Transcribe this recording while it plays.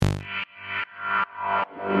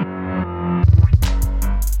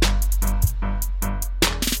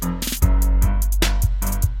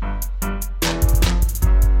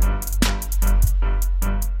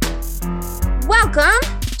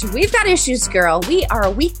We've Got Issues, Girl. We are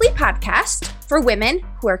a weekly podcast for women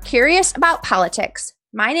who are curious about politics.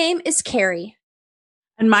 My name is Carrie.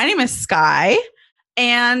 And my name is Sky.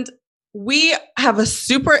 And we have a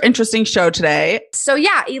super interesting show today. So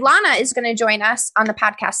yeah, Ilana is going to join us on the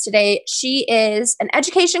podcast today. She is an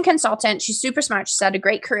education consultant. She's super smart. She's had a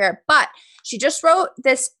great career, but she just wrote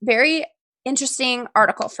this very interesting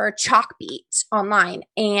article for Chalkbeat online.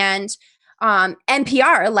 And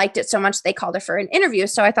NPR liked it so much they called her for an interview.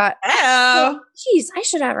 So I thought, oh, geez, I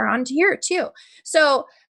should have her on here too. So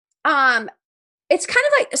it's kind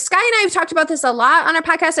of like Sky and I have talked about this a lot on our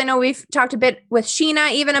podcast. I know we've talked a bit with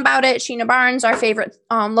Sheena even about it. Sheena Barnes, our favorite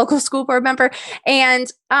local school board member.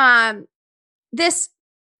 And this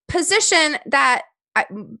position that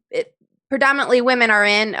predominantly women are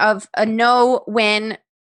in of a no-win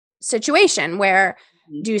situation where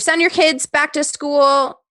do you send your kids back to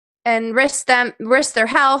school and risk their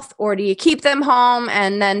health, or do you keep them home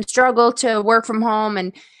and then struggle to work from home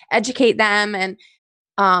and educate them? And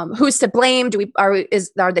who's to blame? Are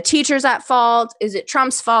the teachers at fault? Is it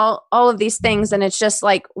Trump's fault? All of these things. And it's just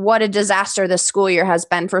like, what a disaster this school year has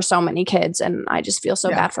been for so many kids. And I just feel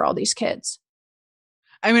so bad for all these kids.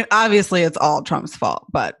 I mean, obviously it's all Trump's fault,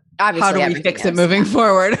 but obviously, how do we fix it moving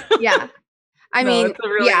forward? Yeah. I mean,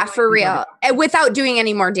 for real, without doing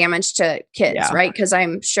any more damage to kids, right? Because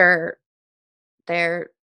I'm sure I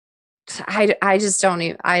just don't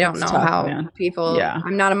even, I don't know how people,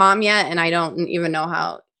 I'm not a mom yet, and I don't even know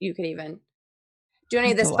how you could even do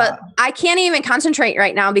any of this, but I can't even concentrate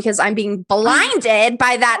right now because I'm being blinded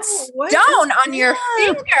by that stone on your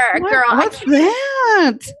finger, girl. What's that?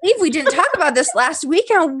 I believe we didn't talk about this last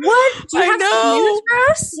weekend. What? Do you have some news for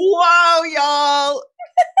us? Wow, y'all.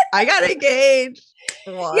 I got engaged.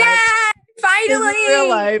 What? Yeah, finally. In real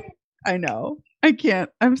life. I know. I can't.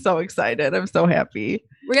 I'm so excited. I'm so happy.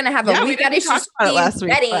 We're going to have a We've Got Issues last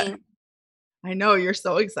week, wedding. I know. You're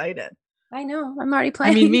so excited. I know. I'm already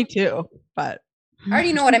planning. I mean, me too, but I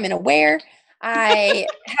already know what I'm going to wear. I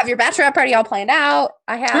have your bachelorette party all planned out.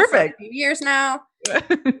 I have for a few years now.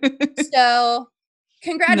 So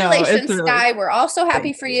congratulations, really, Sky. We're all so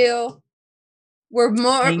happy for you. We're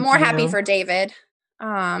more happy for David.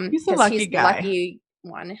 He's a lucky guy. The lucky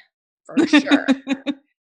one for sure.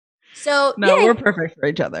 So we're perfect for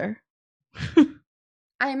each other.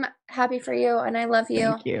 I'm happy for you and I love you.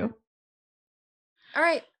 Thank you. All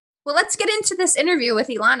right. Well, let's get into this interview with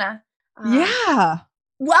Ilana.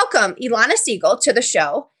 Welcome, Ilana Siegel, to the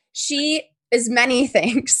show. She is many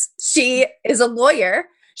things. She is a lawyer.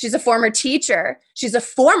 She's a former teacher. She's a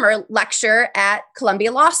former lecturer at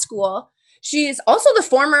Columbia Law School. She's also the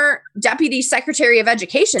former Deputy Secretary of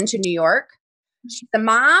Education to New York. She's a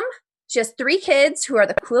mom. She has 3 kids who are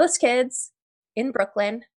the coolest kids in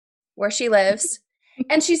Brooklyn, where she lives.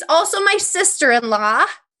 And she's also my sister-in-law.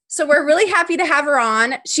 So we're really happy to have her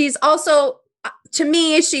on. She's also, to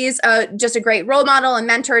me, she's just a great role model and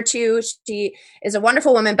mentor too. She is a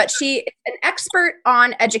wonderful woman, but she is an expert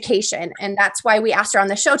on education. And that's why we asked her on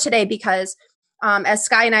the show today, because as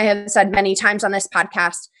Sky and I have said many times on this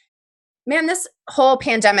podcast, man, this whole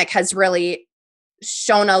pandemic has really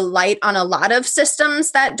shone a light on a lot of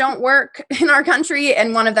systems that don't work in our country,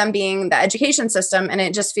 and one of them being the education system. And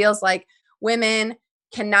it just feels like women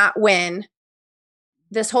cannot win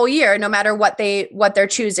this whole year, no matter what they're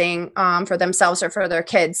choosing for themselves or for their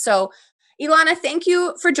kids. So, Ilana, thank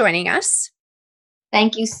you for joining us.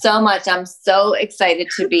 Thank you so much. I'm so excited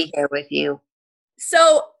to be here with you.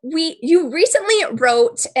 So you recently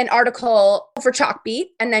wrote an article for Chalkbeat,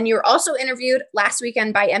 and then you were also interviewed last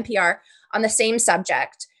weekend by NPR on the same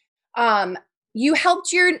subject. You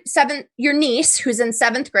helped your niece, who's in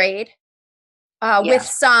 7th grade, with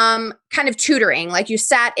some kind of tutoring. Like you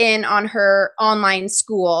sat in on her online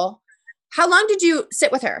school. How long did you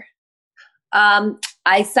sit with her?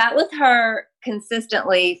 I sat with her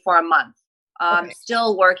consistently for a month.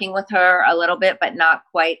 Still working with her a little bit, but not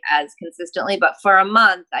quite as consistently. But for a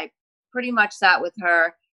month, I pretty much sat with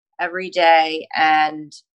her every day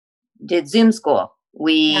and did Zoom school.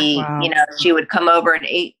 She would come over at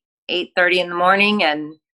 8:30 in the morning,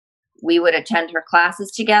 and we would attend her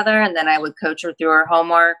classes together. And then I would coach her through her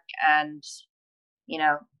homework and,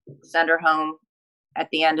 send her home at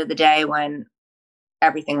the end of the day when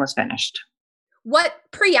everything was finished. What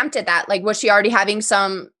preempted that? Like, was she already having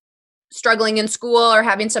some struggling in school or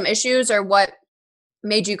having some issues, or what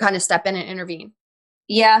made you kind of step in and intervene?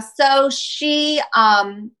 Yeah. So she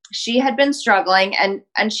had been struggling,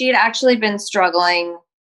 and she had actually been struggling,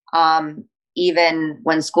 even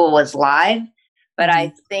when school was live. But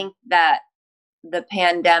I think that the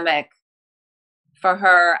pandemic for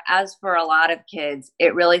her, as for a lot of kids,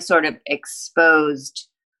 it really sort of exposed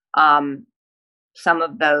some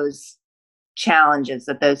of those challenges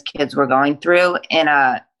that those kids were going through in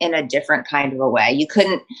a different kind of a way. You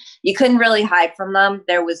couldn't really hide from them.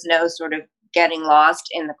 There was no sort of getting lost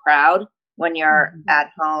in the crowd when you're at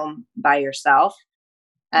home by yourself.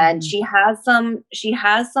 And she has some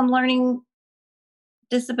learning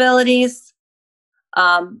disabilities.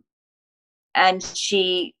 And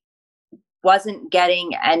she wasn't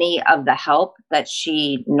getting any of the help that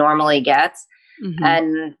she normally gets.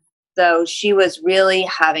 And so she was really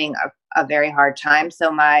having a very hard time.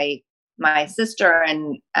 So my sister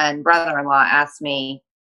and brother-in-law asked me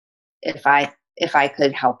if I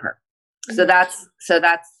could help her. So that's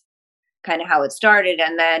kind of how it started.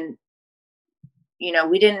 And then,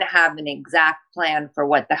 we didn't have an exact plan for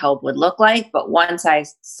what the help would look like. But once I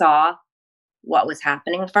saw what was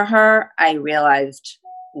happening for her, I realized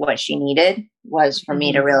what she needed was for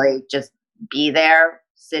me to really just be there,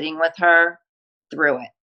 sitting with her through it.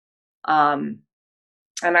 And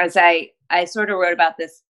as I sort of wrote about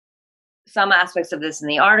this, some aspects of this in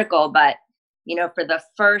the article, but for the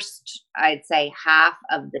first, I'd say half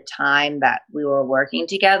of the time that we were working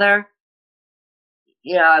together,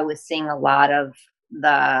 I was seeing a lot of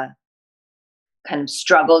the kind of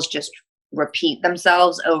struggles just repeat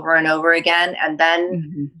themselves over and over again. And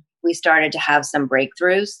then we started to have some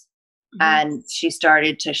breakthroughs, and she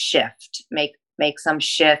started to shift, make some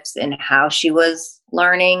shifts in how she was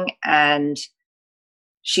learning, and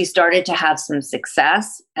she started to have some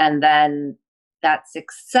success. And then that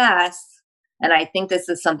success, and I think this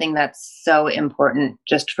is something that's so important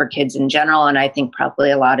just for kids in general, and I think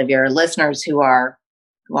probably a lot of your listeners who are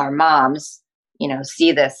moms,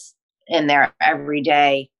 see this in their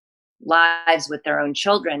everyday lives with their own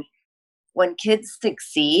children. When kids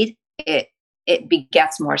succeed, it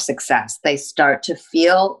begets more success. They start to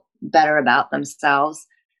feel better about themselves.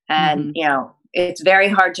 And, it's very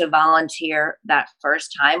hard to volunteer that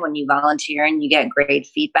first time. When you volunteer and you get great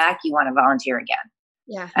feedback, you want to volunteer again.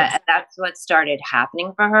 Yeah. And that's what started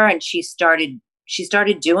happening for her. And she started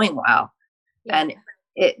doing well. Yeah. And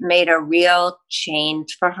it made a real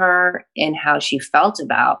change for her in how she felt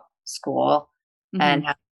about school and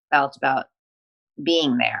how she felt about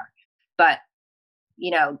being there. But,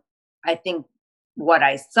 I think what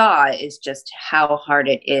I saw is just how hard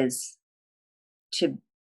it is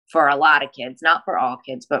for a lot of kids, not for all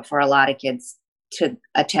kids, but for a lot of kids to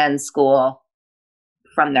attend school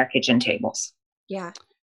from their kitchen tables. Yeah.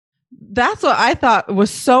 That's what I thought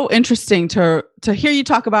was so interesting to hear you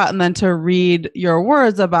talk about, and then to read your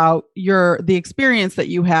words about the experience that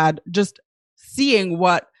you had, just seeing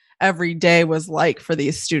what every day was like for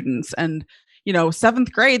these students. And,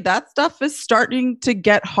 7th grade, that stuff is starting to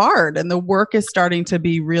get hard, and the work is starting to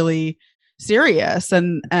be really serious.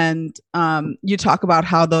 And you talk about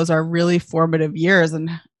how those are really formative years. And,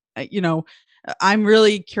 I'm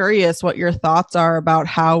really curious what your thoughts are about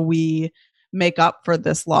how we make up for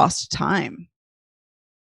this lost time.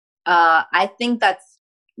 I think that's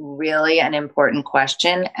really an important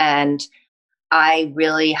question. And I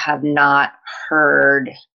really have not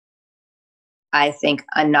heard, I think,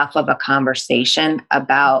 enough of a conversation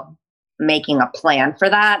about making a plan for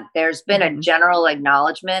that. There's been a general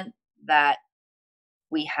acknowledgement that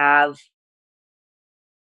we have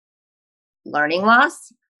learning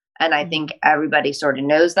loss. And I think everybody sort of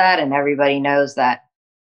knows that, and everybody knows that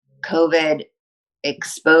COVID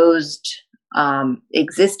exposed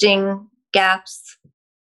existing gaps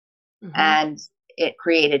and it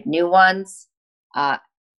created new ones,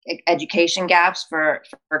 education gaps for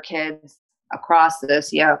kids across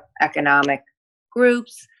socioeconomic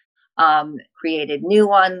groups, created new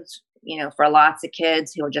ones, for lots of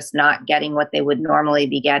kids who are just not getting what they would normally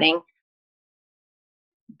be getting.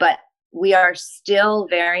 But we are still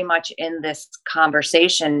very much in this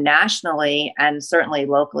conversation nationally and certainly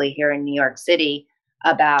locally here in New York City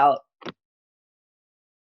about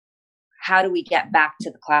how do we get back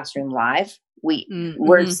to the classroom live.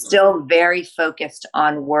 We're still very focused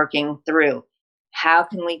on working through how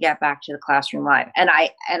can we get back to the classroom live. And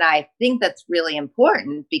I think that's really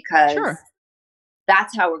important, because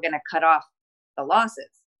that's how we're going to cut off the losses.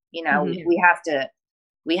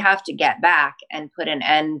 We have to get back and put an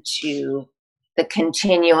end to the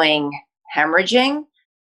continuing hemorrhaging.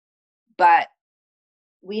 But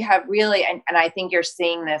we have really, and I think you're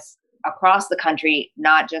seeing this across the country,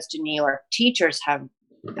 not just in New York, teachers have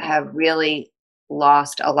really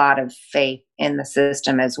lost a lot of faith in the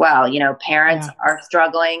system as well. Parents are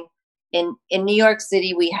struggling. In New York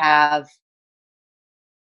City, we have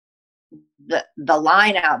the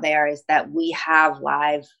line out there is that we have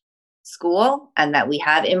live school and that we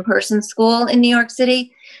have in-person school in New York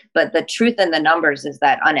City. But the truth in the numbers is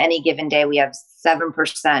that on any given day, we have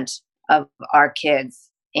 7% of our kids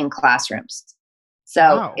in classrooms. So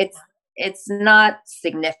Wow. it's not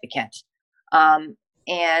significant. And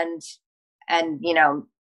you know,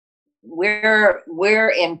 we're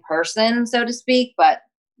in person, so to speak, but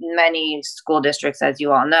many school districts, as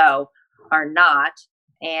you all know, are not.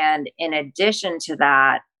 And in addition to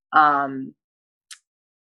that,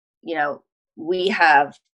 you know, we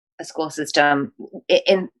have a school system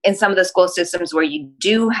in some of the school systems where you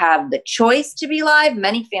do have the choice to be live.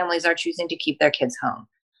 Many families are choosing to keep their kids home.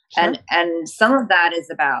 Sure. And some of that is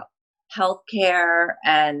about healthcare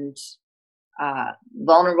and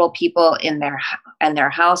vulnerable people in their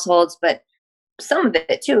households, but some of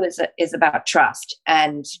it too is about trust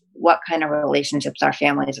and what kind of relationships our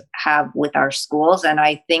families have with our schools. And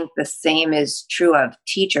I think the same is true of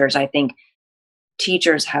teachers. I think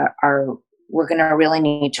teachers we're going to really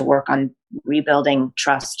need to work on rebuilding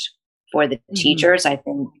trust for the teachers. I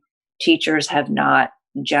think teachers have not,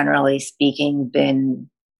 generally speaking, been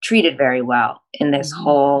treated very well in this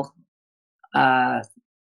whole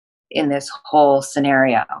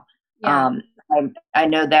scenario. Yeah. I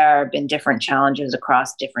know there have been different challenges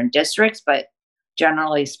across different districts, but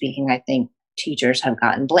generally speaking, I think teachers have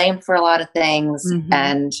gotten blamed for a lot of things.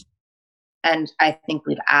 And I think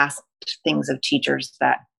we've asked things of teachers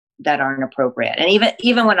that aren't appropriate. And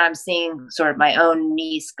even when I'm seeing sort of my own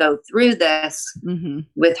niece go through this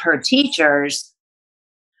with her teachers,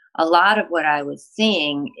 a lot of what I was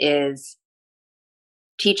seeing is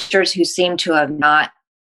teachers who seem to have not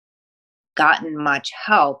gotten much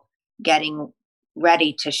help getting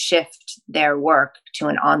ready to shift their work to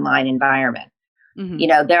an online environment. You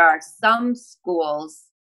know, there are some schools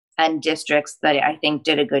and districts that I think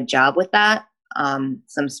did a good job with that.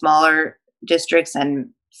 Some smaller districts and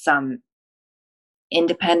some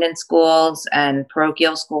independent schools and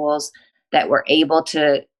parochial schools that were able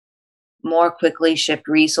to more quickly shift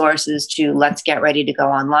resources to let's get ready to go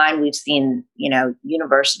online. We've seen, you know,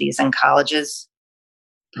 universities and colleges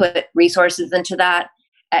put resources into that.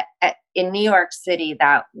 In New York City,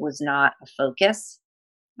 that was not a focus.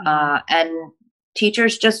 And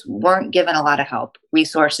teachers just weren't given a lot of help,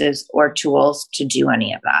 resources, or tools to do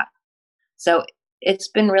any of that. So it's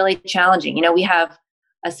been really challenging. You know, we have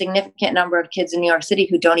a significant number of kids in New York City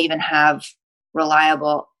who don't even have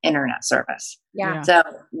reliable internet service. Yeah. So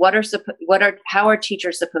how are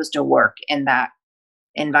teachers supposed to work in that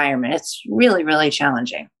environment? It's really, really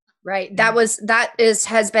challenging. Right.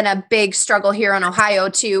 Has been a big struggle here in Ohio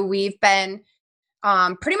too. We've been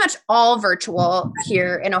pretty much all virtual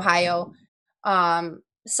here in Ohio.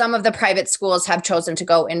 Some of the private schools have chosen to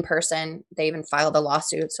go in person. They even filed a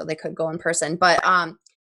lawsuit so they could go in person. But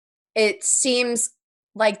it seems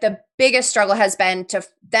like the biggest struggle has been to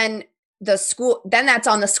then that's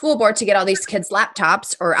on the school board to get all these kids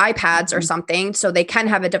laptops or iPads or something so they can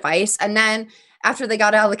have a device. And then after they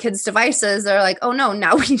got all the kids' devices, they're like, oh no,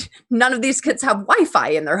 now none of these kids have Wi-Fi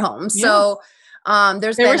in their homes. Yeah. So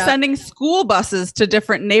they were sending school buses to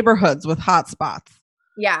different neighborhoods with hotspots.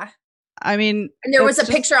 Yeah. I mean, and there was a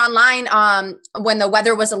picture online when the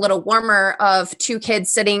weather was a little warmer of two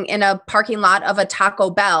kids sitting in a parking lot of a Taco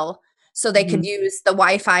Bell so they could use the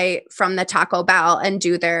Wi-Fi from the Taco Bell and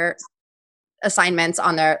do their assignments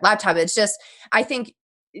on their laptop. It's just, I think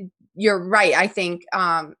you're right. I think,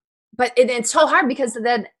 but it's so hard because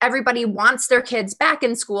then everybody wants their kids back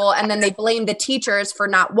in school and then they blame the teachers for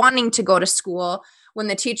not wanting to go to school when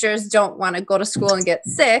the teachers don't want to go to school and get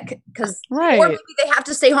sick or maybe they have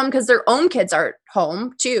to stay home because their own kids are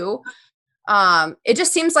home too. It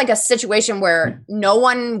just seems like a situation where no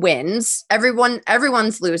one wins.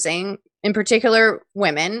 Everyone's losing, in particular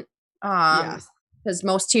women. Because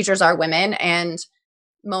most teachers are women and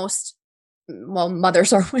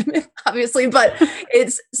mothers are women, obviously, but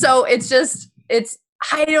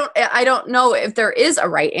I don't know if there is a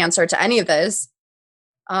right answer to any of this.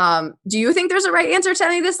 Do you think there's a right answer to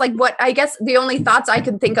any of this? Like I guess the only thoughts I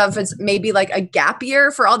can think of is maybe like a gap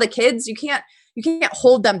year for all the kids. You can't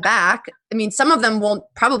hold them back. I mean, some of them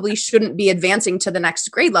shouldn't be advancing to the next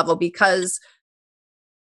grade level because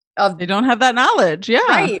they don't have that knowledge. Yeah.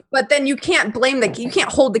 Right. But then you can't you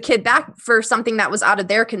can't hold the kid back for something that was out of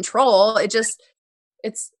their control.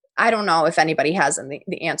 I don't know if anybody has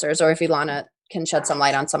the answers or if Ilana can shed some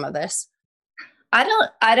light on some of this.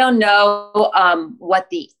 I don't know what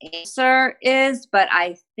the answer is, but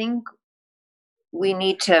I think we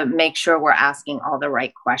need to make sure we're asking all the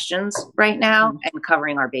right questions right now and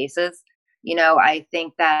covering our bases. You know, I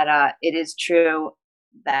think that it is true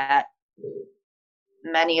that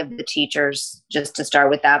many of the teachers, just to start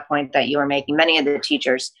with that point that you were making, many of the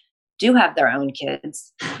teachers do have their own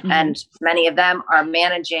kids, and many of them are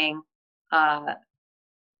managing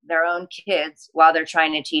their own kids while they're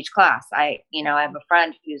trying to teach class. I have a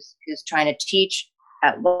friend who's trying to teach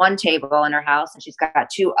at one table in her house, and she's got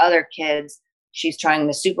 2 other kids she's trying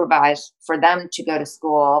to supervise for them to go to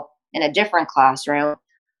school in a different classroom.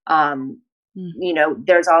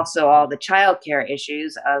 There's also all the childcare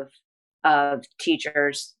issues of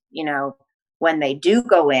teachers, when they do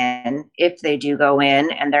go in, if they do go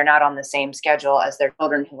in and they're not on the same schedule as their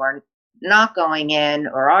children who are not going in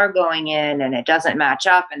or are going in, and it doesn't match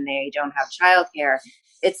up and they don't have childcare.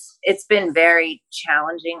 It's been very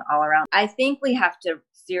challenging all around. I think we have to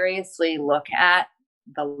seriously look at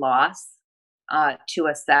the loss to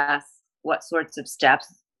assess what sorts of steps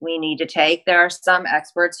we need to take. There are some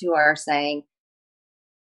experts who are saying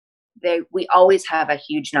we always have a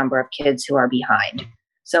huge number of kids who are behind.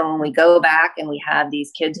 So when we go back and we have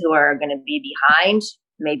these kids who are going to be behind,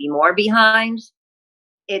 maybe more behind,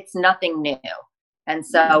 it's nothing new. And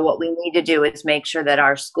so what we need to do is make sure that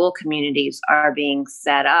our school communities are being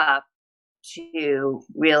set up to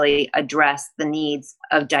really address the needs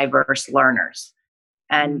of diverse learners.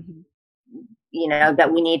 And,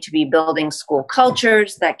 that we need to be building school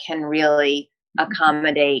cultures that can really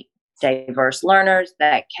accommodate diverse learners,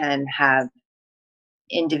 that can have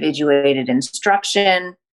individuated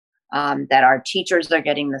instruction, that our teachers are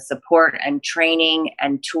getting the support and training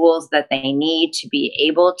and tools that they need to be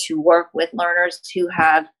able to work with learners who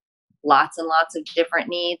have lots and lots of different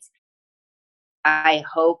needs. I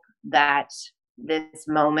hope that this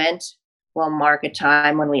moment will mark a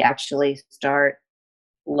time when we actually start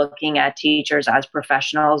looking at teachers as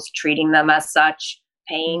professionals, treating them as such,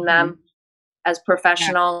 paying them as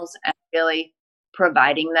professionals, and really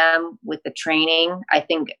providing them with the training, I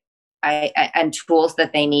think, and tools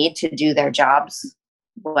that they need to do their jobs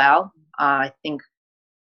well. I think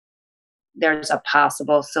there's a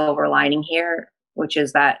possible silver lining here, which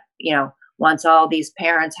is that, once all these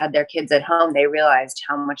parents had their kids at home, they realized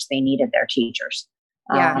how much they needed their teachers.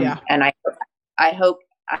 And I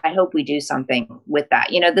hope we do something with that.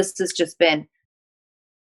 This has just been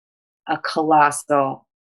a colossal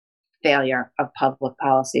failure of public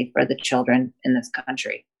policy for the children in this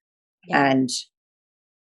country. And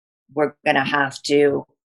we're going to have to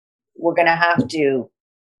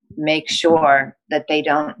make sure that they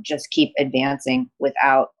don't just keep advancing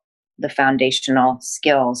without the foundational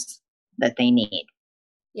skills that they need.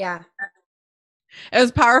 Yeah. It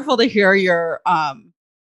was powerful to hear your,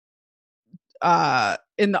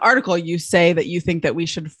 in the article, you say that you think that we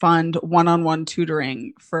should fund one-on-one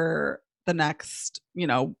tutoring for the next,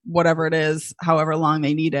 whatever it is, however long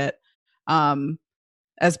they need it,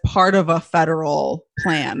 as part of a federal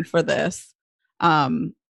plan for this.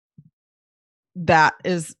 That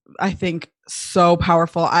is, I think, so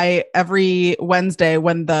powerful. Every Wednesday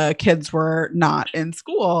when the kids were not in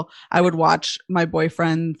school, I would watch my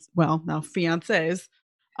boyfriend's, well, now fiance's,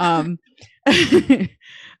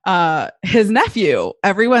 his nephew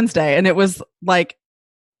every Wednesday. And it was like,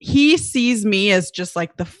 he sees me as just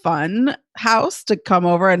like the fun house to come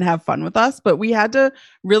over and have fun with us, but we had to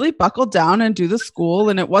really buckle down and do the school.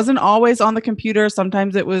 And it wasn't always on the computer.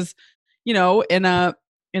 Sometimes it was,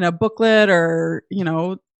 in a booklet or,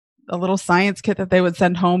 a little science kit that they would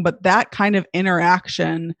send home. But that kind of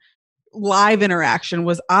interaction, live interaction,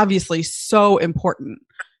 was obviously so important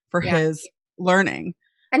for his learning.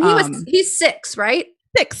 And he's 6, right?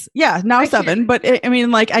 6. Yeah. Now 7. But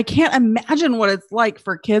I can't imagine what it's like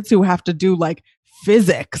for kids who have to do like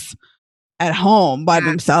physics at home by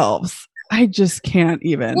themselves. I just can't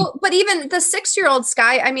even. Well, but even the 6-year-old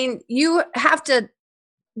Sky, you have to,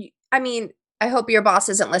 I hope your boss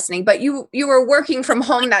isn't listening, but you were working from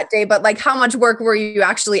home that day, but like how much work were you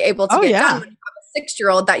actually able to get done when you have a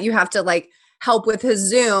 6-year-old that you have to like help with his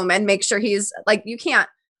Zoom and make sure he's like, you can't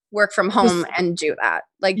work from home and do that.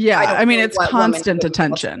 Like, it's constant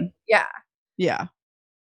attention. Yeah. Yeah,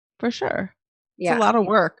 for sure. Yeah. It's a lot of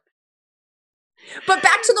work. But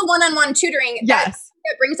back to the one-on-one tutoring. Yes.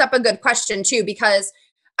 That brings up a good question too, because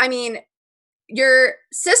your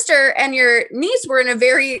sister and your niece were in a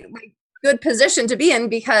very good position to be in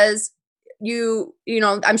because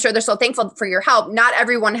I'm sure they're so thankful for your help. Not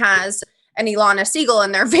everyone has an Ilana Siegel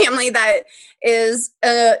in their family that is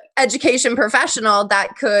a education professional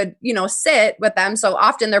that could, sit with them. So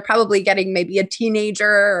often they're probably getting maybe a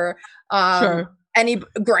teenager or any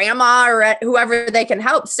grandma or whoever they can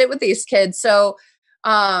help sit with these kids. So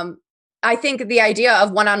I think the idea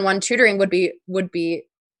of one-on-one tutoring would be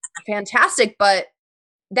fantastic, but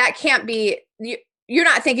that can't be, you're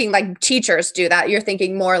not thinking like teachers do that. You're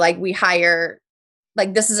thinking more like we hire,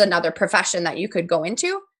 like this is another profession that you could go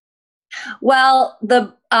into. Well,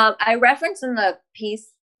 I referenced in the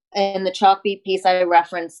piece, in the Chalkbeat piece, I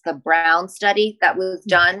referenced the Brown study that was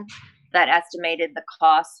done that estimated the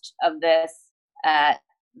cost of this.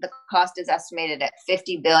 The cost is estimated at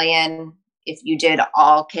 $50 billion if you did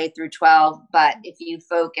all K through 12, but if you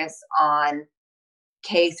focus on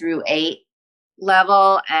K through 8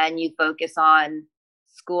 level and you focus on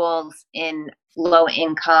schools in low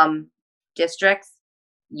income districts,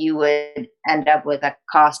 you would end up with a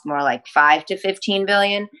cost more like 5 to 15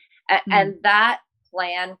 billion. And that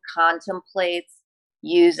plan contemplates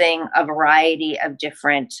using a variety of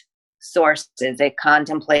different sources. It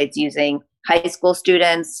contemplates using high school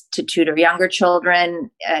students to tutor younger children.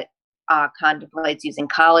 It contemplates using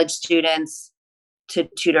college students to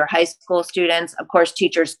tutor high school students. Of course,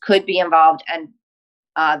 teachers could be involved, and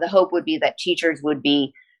the hope would be that teachers would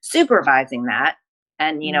be supervising that.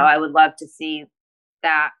 And, I would love to see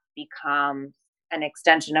that become an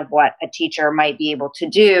extension of what a teacher might be able to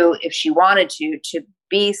do if she wanted to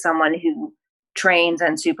be someone who trains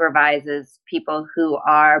and supervises people who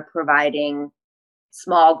are providing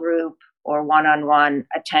small group or one-on-one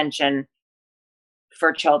attention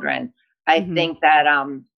for children. I think that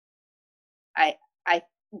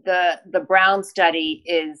the Brown study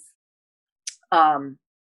is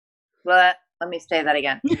let me say that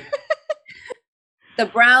again. The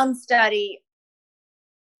Brown study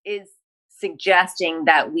is suggesting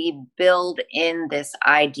that we build in this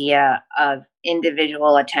idea of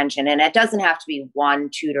individual attention, and it doesn't have to be one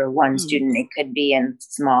tutor, one student. It could be in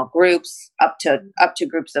small groups, up to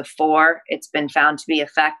groups of 4. It's been found to be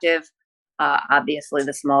effective. Obviously,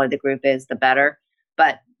 the smaller the group is, the better.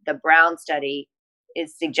 But the Brown study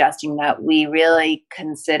is suggesting that we really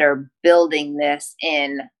consider building this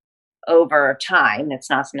in over time. It's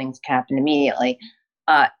not something that can happen immediately.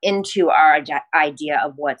 Into our idea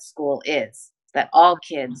of what school is, that all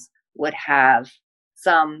kids would have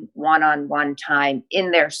some one-on-one time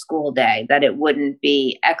in their school day, that it wouldn't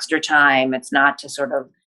be extra time. It's not to sort of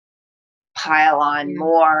pile on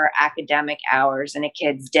more academic hours in a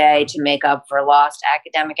kid's day to make up for lost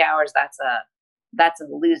academic hours. That's a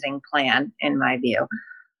losing plan in my view.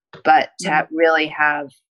 But to really have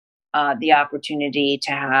the opportunity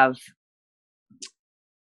to have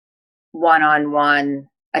one-on-one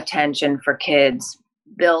attention for kids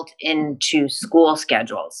built into school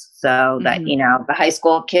schedules, so that the high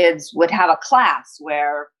school kids would have a class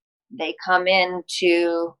where they come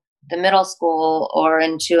into the middle school or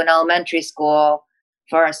into an elementary school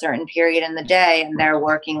for a certain period in the day, and they're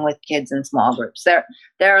working with kids in small groups. There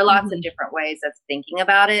are lots of different ways of thinking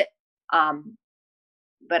about it,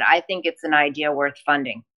 but I think it's an idea worth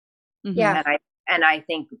funding. And I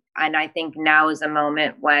think now is a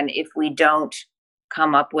moment when, if we don't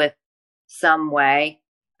come up with some way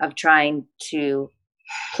of trying to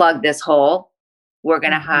plug this hole, we're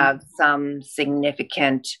going to have some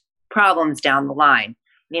significant problems down the line.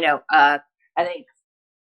 I think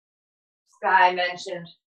Sky mentioned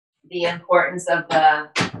the importance of the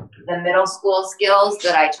middle school skills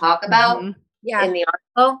that I talk about in the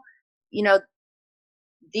article.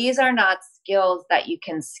 These are not skills that you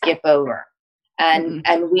can skip over.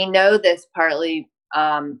 And we know this partly,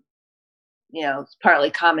 it's partly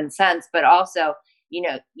common sense, but also,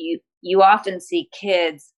 you often see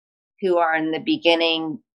kids who are in the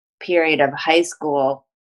beginning period of high school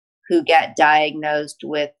who get diagnosed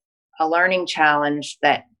with a learning challenge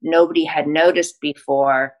that nobody had noticed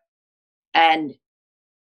before. And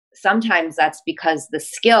sometimes that's because the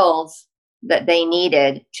skills that they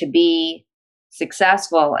needed to be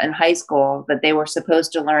successful in high school, that they were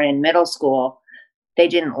supposed to learn in middle school, they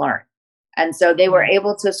didn't learn. And so they were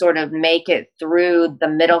able to sort of make it through the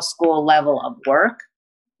middle school level of work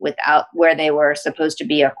without, where they were supposed to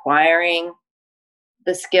be acquiring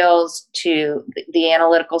the skills, to the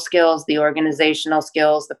analytical skills, the organizational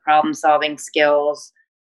skills, the problem solving skills.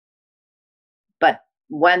 But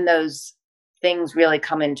when those things really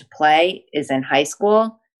come into play is in high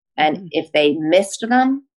school. And if they missed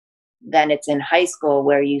them, then it's in high school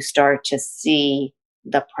where you start to see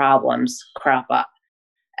the problems crop up.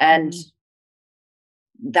 And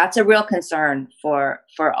that's a real concern for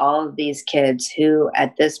all of these kids who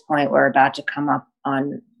at this point we're about to come up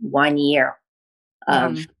on 1 year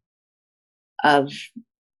of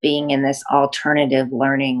being in this alternative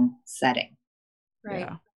learning setting. Right.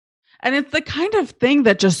 Yeah. And it's the kind of thing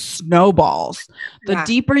that just snowballs. The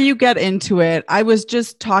deeper you get into it. I was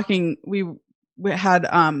just talking, we had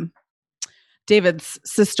David's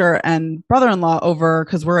sister and brother-in-law over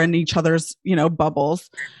because we're in each other's, bubbles.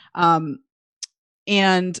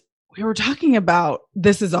 And we were talking about,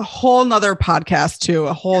 this is a whole nother podcast too,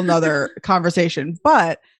 a whole nother conversation,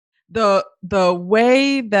 but the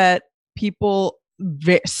way that people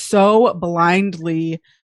so blindly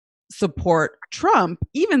support Trump,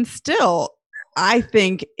 even still, I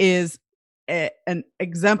think is an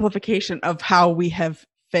exemplification of how we have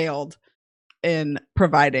failed in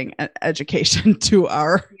providing an education to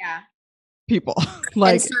our people.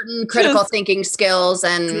 Like, and certain critical thinking skills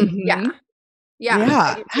and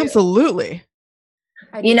yeah, absolutely.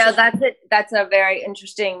 You know, that's a very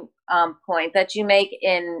interesting point that you make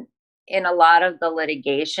in a lot of the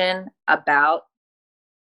litigation about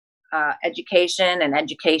education and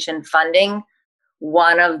education funding.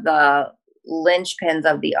 One of the linchpins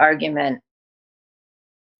of the argument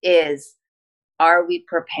is, are we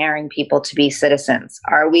preparing people to be citizens?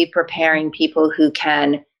 Are we preparing people who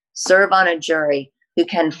can serve on a jury, who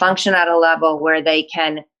can function at a level where they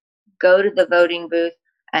can go to the voting booth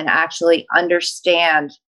and actually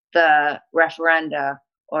understand the referenda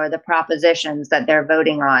or the propositions that they're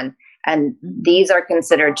voting on? And these are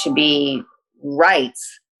considered to be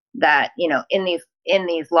rights that, you know, in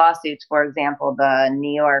these lawsuits, for example, the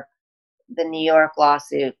New York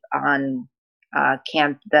lawsuit on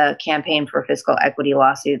the campaign for fiscal equity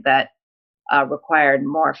lawsuit that required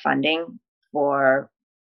more funding for,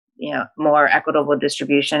 you know, more equitable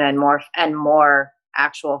distribution and more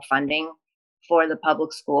actual funding for the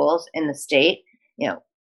public schools in the state. You know,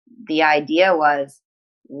 the idea was,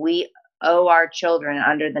 we owe our children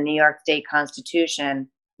under the New York State Constitution,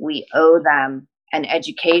 we owe them an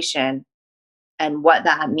education. And what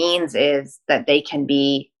that means is that they can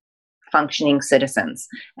be functioning citizens.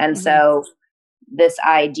 And so this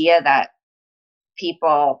idea that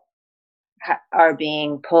people are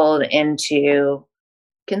being pulled into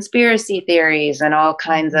conspiracy theories and all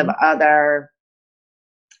kinds of other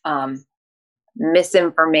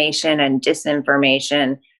misinformation and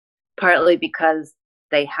disinformation, partly because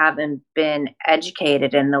they haven't been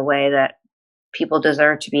educated in the way that people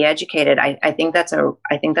deserve to be educated. I think that's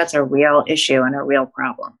a real issue and a real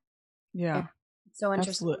problem. Yeah. So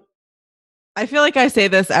interesting. Absolutely. I feel like I say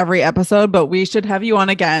this every episode, but we should have you on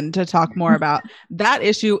again to talk more about that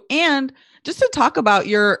issue and just to talk about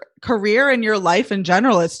your career and your life in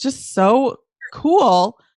general. It's just so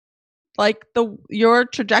cool. Like your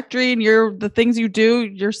trajectory and the things you do,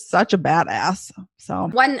 you're such a badass. So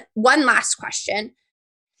one last question.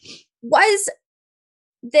 Was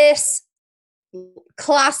this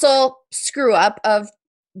colossal screw up of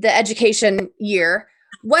the education year,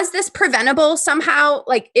 was this preventable somehow?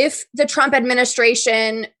 Like, if the Trump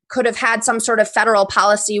administration could have had some sort of federal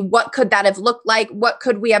policy, what could that have looked like? What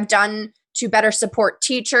could we have done to better support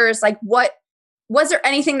teachers? Like, what was there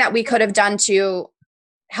anything that we could have done to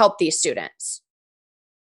help these students?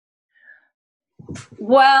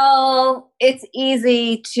 Well, it's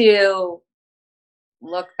easy to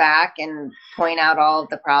look back and point out all of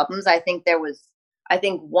the problems. I think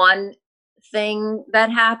one thing that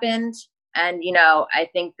happened, and, you know, I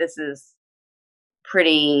think this is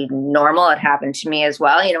pretty normal. It happened to me as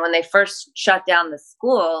well. You know, when they first shut down the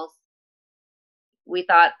schools, we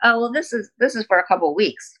thought, oh, well, this is for a couple of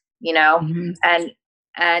weeks, you know,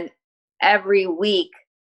 and every week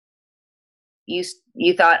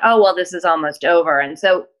you thought, oh, well, this is almost over. And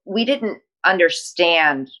so we didn't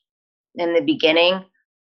understand in the beginning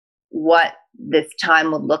what this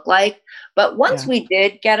time would look like. But once we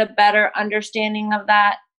did get a better understanding of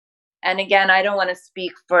that, and again, I don't want to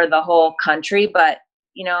speak for the whole country, but,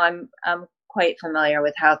 you know, I'm quite familiar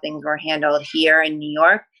with how things were handled here in New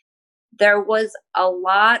York. There was a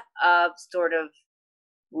lot of sort of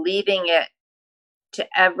leaving it to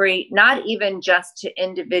not even just to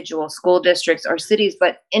individual school districts or cities,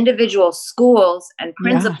 but individual schools and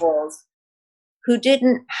principals who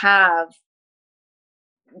didn't have,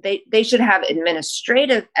 they should have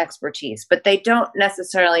administrative expertise, but they don't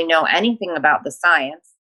necessarily know anything about the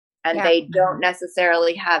science, and they don't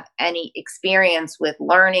necessarily have any experience with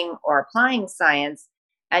learning or applying science.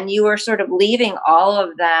 And you were sort of leaving all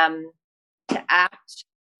of them to act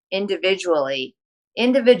individually,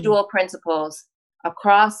 individual principals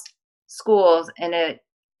across schools in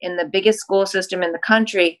the biggest school system in the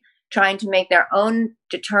country, trying to make their own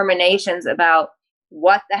determinations about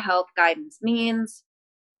what the health guidance means,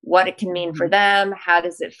 what it can mean for them, how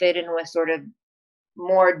does it fit in with sort of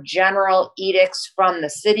more general edicts from the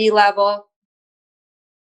city level.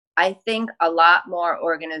 I think a lot more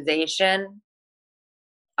organization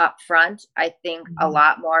up front. I think a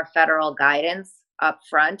lot more federal guidance up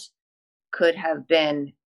front could have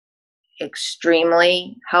been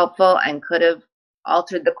extremely helpful and could have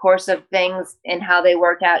altered the course of things in how they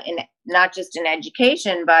worked out not just in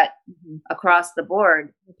education, but across the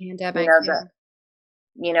board. The pandemic.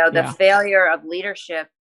 The failure of leadership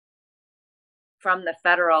from the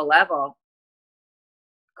federal level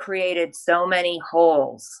created so many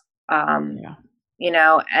holes. And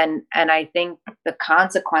I think the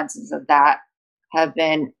consequences of that have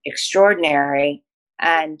been extraordinary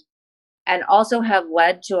and also have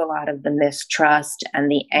led to a lot of the mistrust and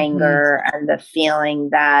the anger and the feeling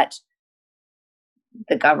that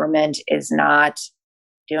the government is not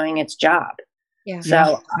doing its job. Yeah.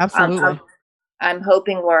 So absolutely. I'm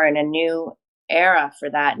hoping we're in a new era for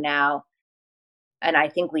that now. And I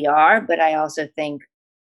think we are, but I also think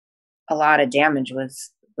a lot of damage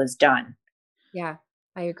was done. Yeah,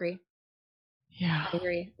 I agree. Yeah. I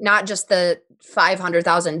agree. Not just the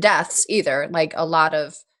 500,000 deaths either, like a lot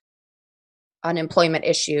of unemployment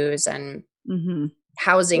issues and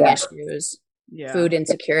housing issues, food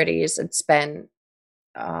insecurities. It's been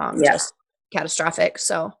just catastrophic.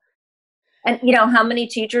 So, and how many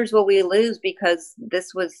teachers will we lose because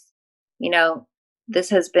this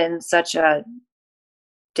has been such a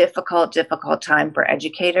difficult time for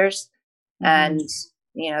educators. And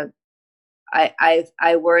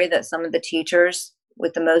I worry that some of the teachers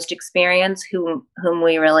with the most experience whom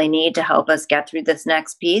we really need to help us get through this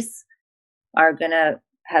next piece are going to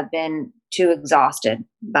have been too exhausted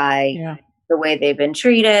by the way they've been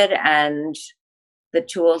treated and the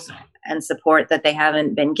tools and support that they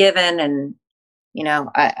haven't been given. And,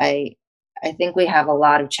 I think we have a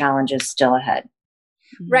lot of challenges still ahead.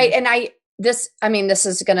 Right. And this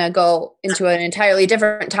is going to go into an entirely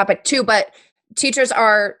different topic too, but teachers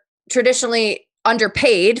are traditionally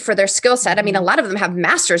underpaid for their skill set. I mean, a lot of them have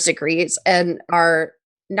master's degrees and are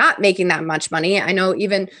not making that much money. I know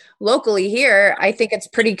even locally here, I think it's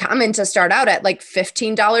pretty common to start out at like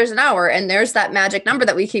 $15 an hour. And there's that magic number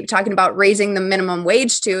that we keep talking about, raising the minimum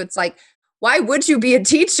wage to. It's like, why would you be a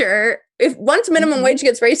teacher if once minimum wage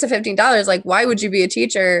gets raised to $15? Like, why would you be a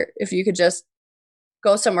teacher if you could just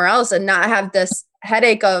go somewhere else and not have this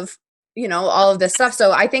headache of, all of this stuff?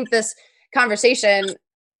 So I think this conversation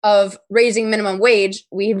of raising minimum wage,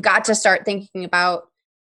 we've got to start thinking about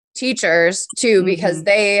teachers too, because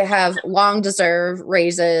they have long deserved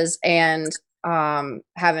raises and haven't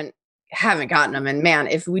gotten them. And man,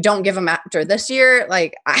 if we don't give them after this year,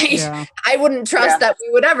 like I wouldn't trust that we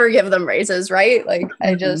would ever give them raises, right? Like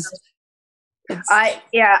I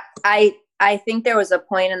think there was a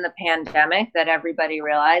point in the pandemic that everybody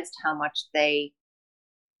realized how much they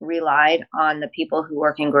relied on the people who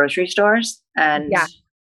work in grocery stores. And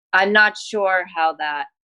I'm not sure how that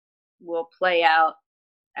will play out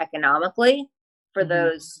economically for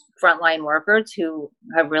those frontline workers who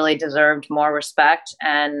have really deserved more respect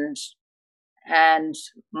and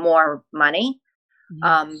more money.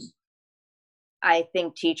 I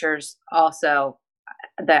think teachers also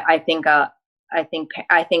that I think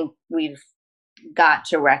we've got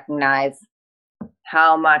to recognize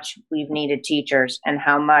how much we've needed teachers and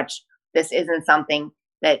how much this isn't something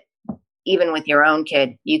that even with your own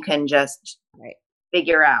kid, you can just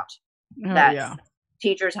figure out.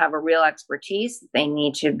 Teachers have a real expertise. They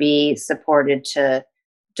need to be supported to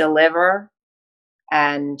deliver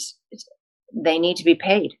and they need to be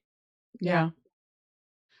paid. Yeah.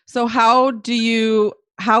 So how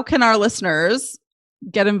can our listeners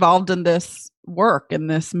get involved in this work, in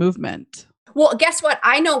this movement? Well, guess what?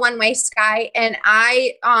 I know one way, Sky, and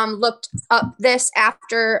I looked up this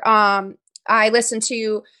after I listened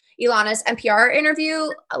to Ilana's NPR interview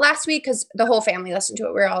last week because the whole family listened to it.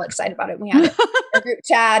 We were all excited about it. We had a group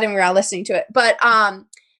chat and we were all listening to it. But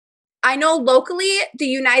I know locally, the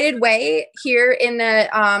United Way here in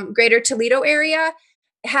the greater Toledo area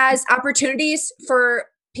has opportunities for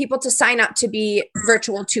people to sign up to be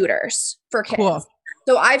virtual tutors for kids. Cool.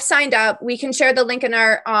 So I've signed up. We can share the link in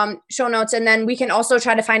our show notes. And then we can also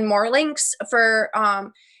try to find more links for,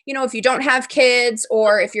 if you don't have kids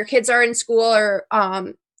or if your kids are in school or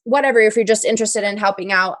whatever, if you're just interested in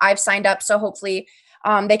helping out. I've signed up. So hopefully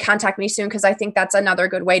they contact me soon because I think that's another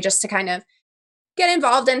good way just to kind of get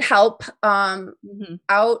involved and help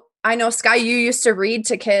out. I know, Sky, you used to read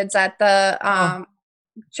to kids at the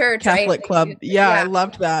church, Catholic right? club. Yeah, I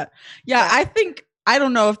loved that. Yeah, I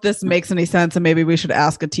don't know if this makes any sense, and maybe we should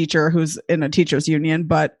ask a teacher who's in a teachers union,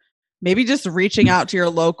 but maybe just reaching out to your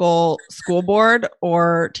local school board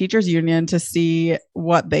or teachers union to see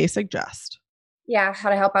what they suggest. Yeah, how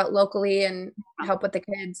to help out locally and help with the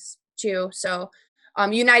kids too. So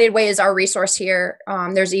United Way is our resource here.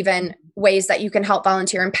 There's even ways that you can help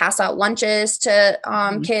volunteer and pass out lunches to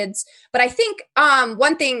kids. But I think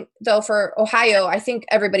one thing though for Ohio, I think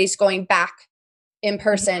everybody's going back in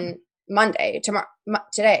person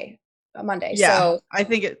today. Monday. Yeah, So I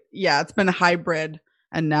think it's been a hybrid,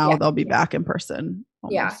 and now they'll be back in person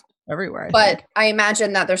almost everywhere. I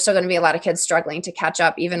imagine that there's still going to be a lot of kids struggling to catch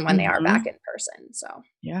up even when they are back in person. So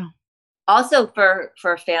yeah. Also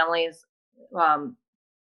for families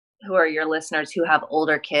who are your listeners who have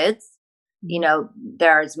older kids, you know,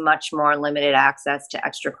 there's much more limited access to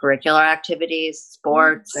extracurricular activities,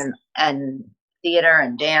 sports and theater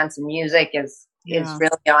and dance and music is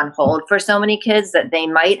really on hold for so many kids that they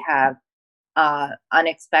might have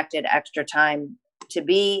unexpected extra time to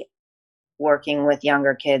be working with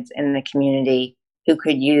younger kids in the community who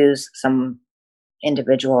could use some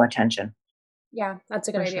individual attention. Yeah, that's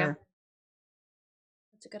a good idea. Sure.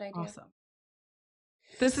 That's a good idea. Awesome.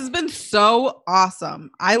 This has been so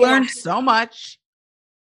awesome. I learned so much.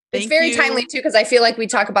 It's very timely too, because I feel like we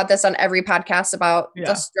talk about this on every podcast about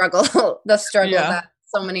the struggle that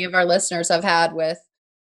so many of our listeners have had with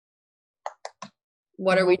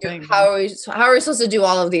what are we doing? How are we supposed to do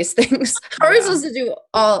all of these things? How are we supposed to do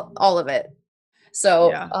all of it?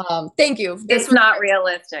 So thank you. It's not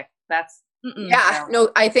realistic. That's I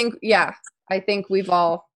think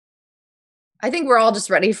we're all just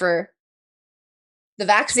ready for the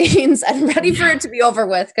vaccines and ready for it to be over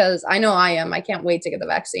with, because I know I am. I can't wait to get the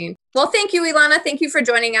vaccine. Well, thank you, Ilana. Thank you for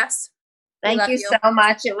joining us. Thank you so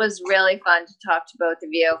much. It was really fun to talk to both of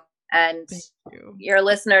you. And your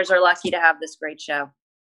listeners are lucky to have this great show.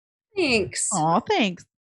 Thanks. Oh, thanks.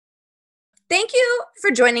 Thank you for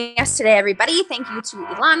joining us today, everybody. Thank you to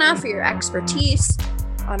Ilana for your expertise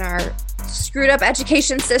on our screwed up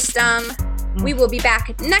education system. We will be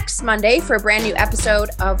back next Monday for a brand new episode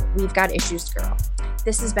of We've Got Issues, Girl.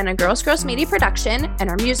 This has been a Girls Media production, and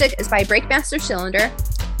our music is by Breakmaster Cylinder.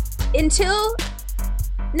 Until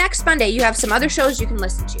next Monday, you have some other shows you can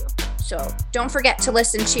listen to. So don't forget to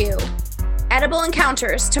listen to Edible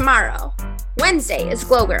Encounters tomorrow. Wednesday is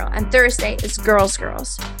Glow Girl, and Thursday is Girls.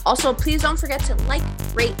 Also, please don't forget to like,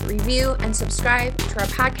 rate, review, and subscribe to our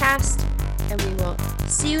podcast. And we will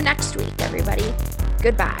see you next week, everybody.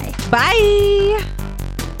 Goodbye. Bye.